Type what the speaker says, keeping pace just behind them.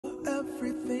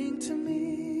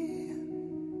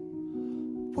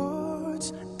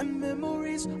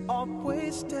memories are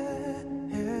wasted.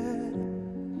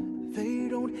 They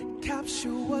don't capture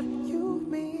what you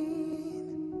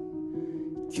mean.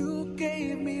 You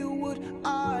gave me what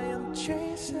I am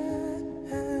chasing.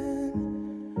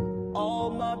 All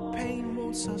my pain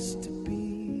wants us to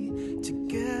be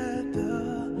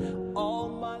together. All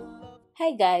my love.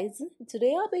 Hi guys,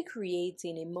 today I'll be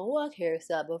creating a Mohawk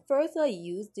hairstyle, but first I'll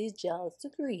use these gels to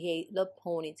create the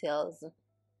ponytails.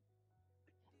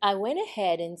 I went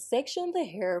ahead and sectioned the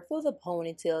hair for the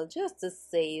ponytail just to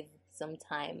save some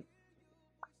time.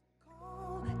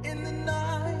 In the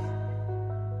night,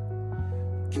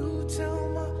 you tell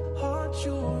my heart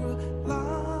you're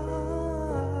alive.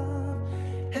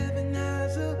 Heaven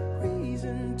has a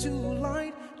reason to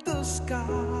light the sky.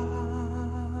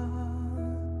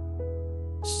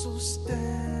 So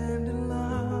stand in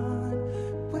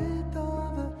line with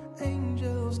all the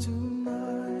angels tonight.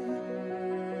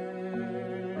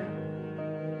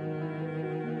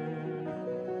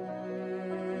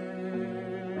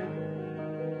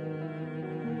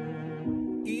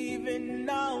 Even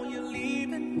now you're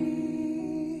leaving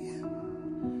me.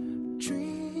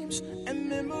 Dreams and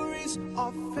memories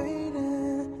are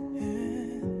fading,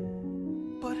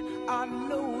 but I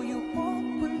know you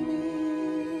walk with me.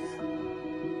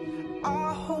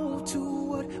 I hold to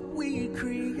what we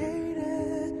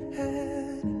created.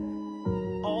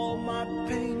 All my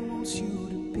pain wants you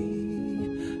to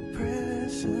be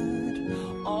present.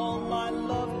 All my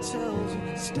love tells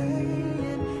you stay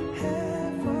in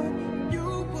heaven.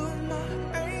 You were my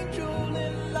angel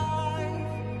in life.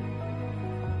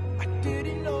 I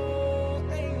didn't know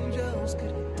angels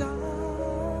could die.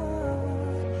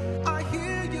 I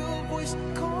hear your voice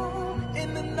call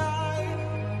in the night.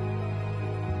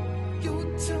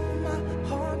 You tell my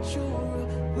heart you're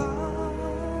alive.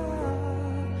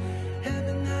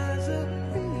 Heaven has a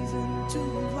reason to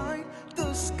light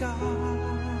the sky.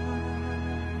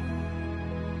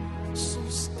 So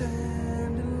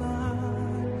stand in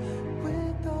line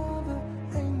with all the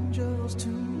angels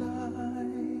tonight.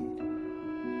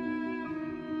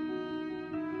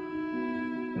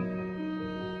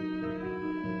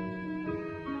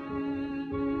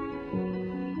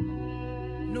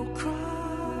 No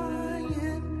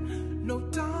crying, no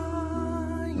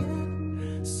dying,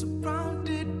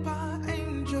 surrounded by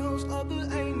angels, other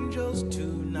angels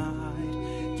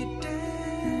tonight. You're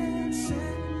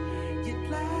dancing, you're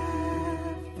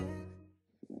laughing.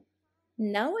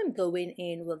 Now I'm going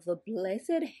in with the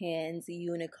Blessed Hands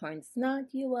Unicorn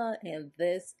Snot UL, and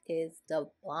this is the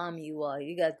bomb UL.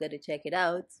 You guys gotta check it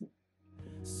out.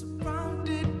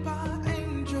 Surrounded by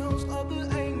angels, other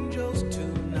angels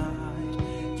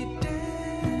tonight. You're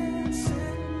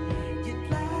dancing, you're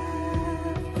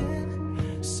laughing.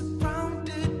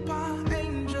 Surrounded by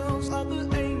angels, other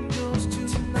angels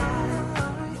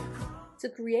tonight. To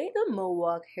create the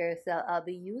Mohawk hairstyle, I'll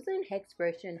be using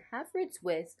Expression Halfway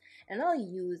Twist, and I'll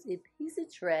use a piece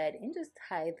of thread and just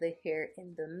tie the hair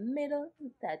in the middle.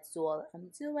 That's all I'm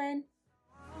doing.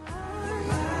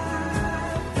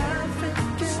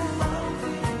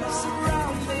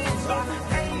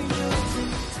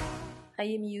 I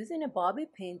am using a bobby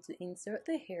pin to insert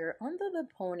the hair under the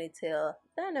ponytail.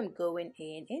 Then I'm going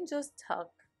in and just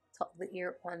tuck the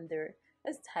hair under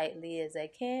as tightly as I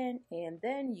can, and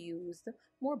then use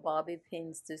more bobby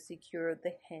pins to secure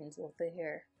the ends of the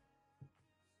hair.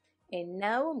 And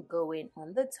now I'm going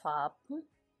on the top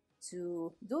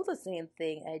to do the same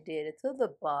thing I did to the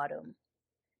bottom.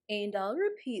 And I'll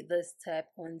repeat this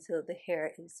step until the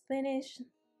hair is finished.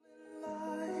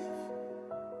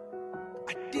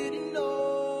 I didn't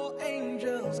know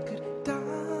angels could die.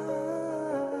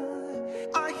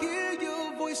 I hear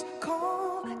your voice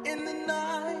call in the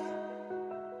night.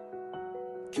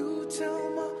 You tell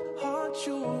my heart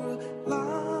you're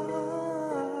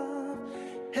alive.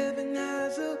 Heaven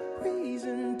has a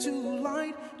reason to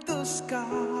light the sky.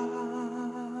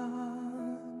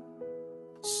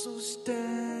 So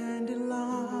stand in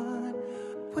line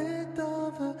with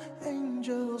other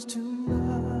angels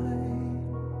tonight.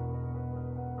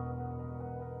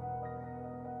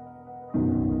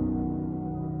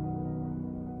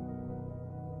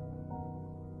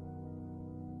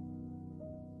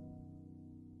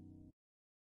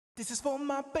 This is for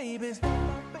my babies.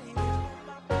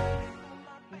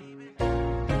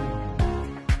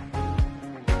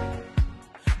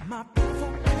 My beautiful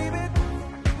baby.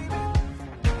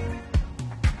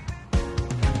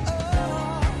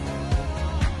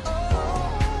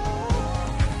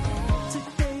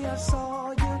 Today I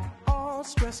saw you all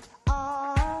stressed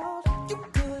out. You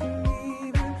couldn't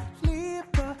even leave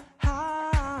the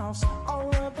house.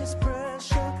 All of this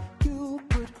pressure you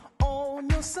put on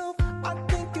yourself. I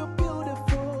think you're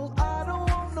beautiful.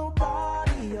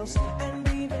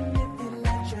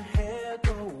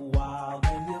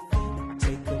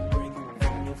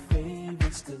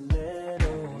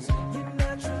 stilettos. You're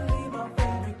naturally my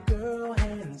favorite girl,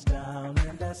 hands down,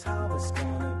 and that's how it's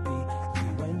gonna be.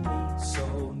 You and me, so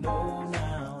no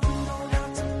now. You don't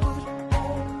have to put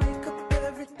on makeup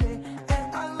every day,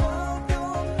 and I love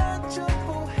your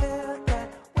natural hair that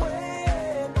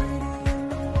way. Pretty in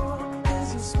the world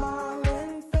is your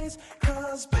smiling face,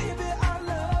 'cause baby I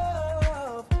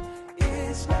love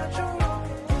is natural.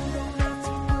 You don't have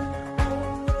to put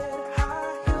on red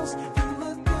high heels. You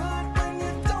look good when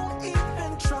you don't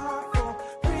even try for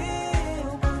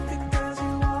real. Perfect as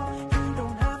you are, you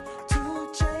don't have to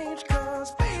change, 'cause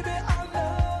baby I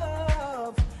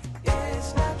love is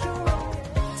natural.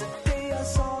 Today I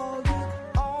saw you,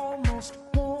 almost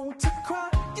want to cry.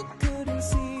 You couldn't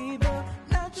see the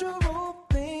natural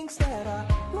things that I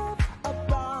love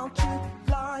about you,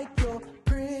 like your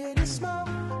pretty smile.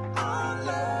 Our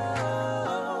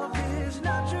love is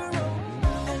natural,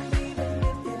 and even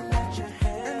if you let your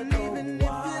hair go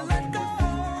wild,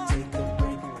 take a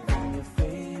break from your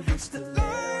favorite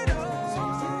stilettos.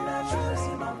 You're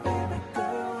naturally my favorite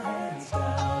girl, hands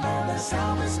down, and that's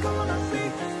how it's gonna be.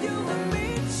 You and me,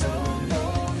 so no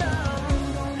now. You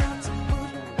don't have to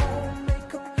put on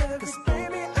makeup every, 'cause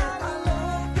baby I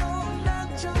love your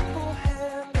natural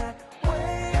hair that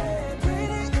way.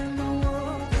 Pretty in the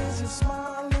world is your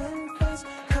smiling face,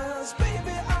 'cause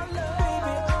baby I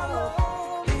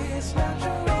love is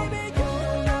natural. Baby, you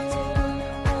don't have to put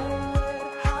on red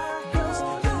high heels.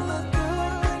 You look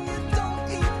good when you don't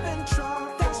even try.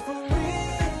 That's for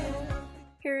real.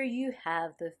 Here you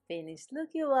have the finished look,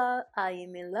 you all. I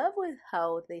am in love with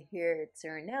how the hair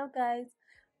turned out, guys.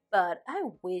 But I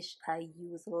wish I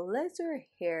used lesser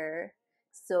hair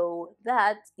so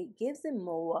that it gives the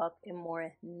mohawk a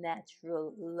more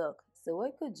natural look. So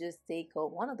I could just take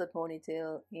out one of the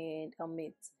ponytail and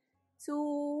omit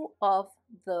two of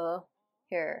the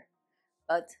hair.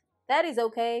 But that is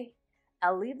okay.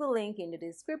 I'll leave a link in the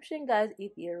description, guys.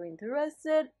 If you're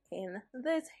interested in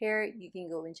this hair, you can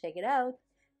go and check it out.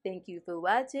 Thank you for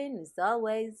watching. As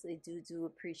always, I do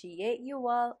appreciate you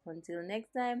all. Until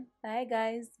next time, bye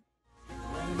guys.